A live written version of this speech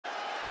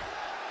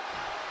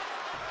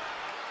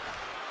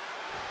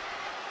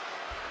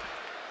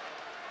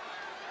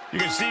You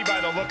can see by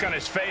the look on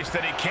his face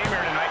that he came here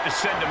tonight to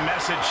send a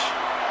message.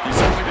 He's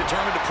certainly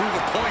determined to prove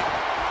a point,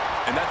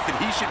 and that's that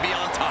he should be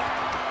on top.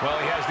 Well,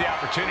 he has the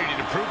opportunity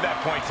to prove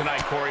that point tonight,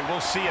 Corey. We'll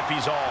see if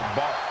he's all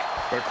bark.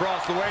 But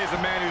across the way is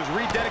a man who's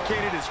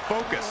rededicated his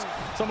focus.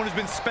 Someone who's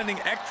been spending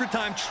extra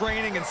time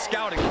training and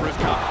scouting for his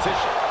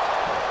competition.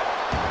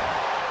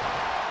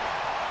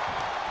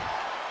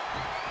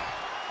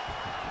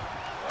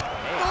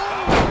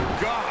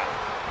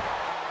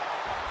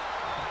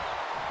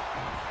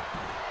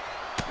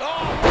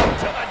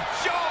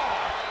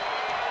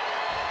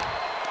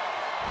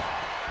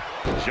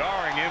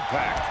 Jarring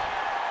impact.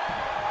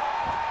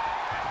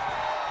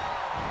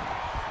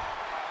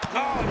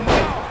 Oh,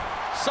 no!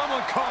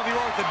 Someone call the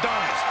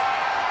orthodontist.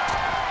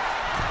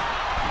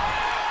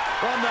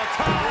 From the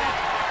top.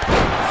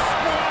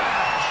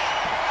 Splash!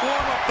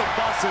 Warm up the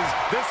buses.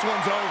 This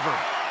one's over.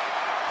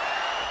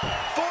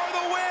 For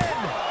the win!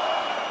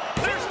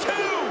 There's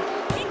two!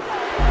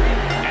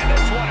 And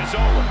this one is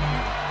over.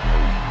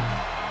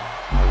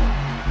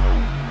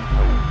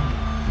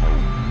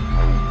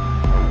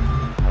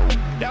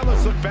 Now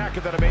let's look back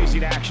at that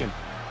amazing action.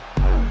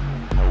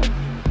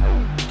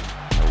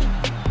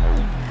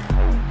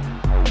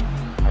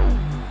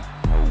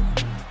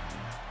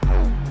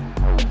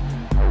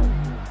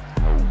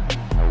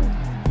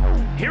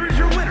 Here is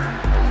your winner,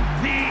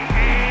 the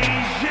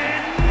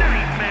Asian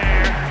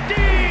Nightmare,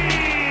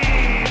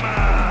 Demon.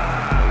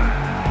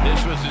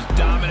 This was as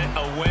dominant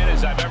a win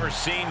as I've ever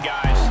seen,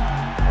 guys.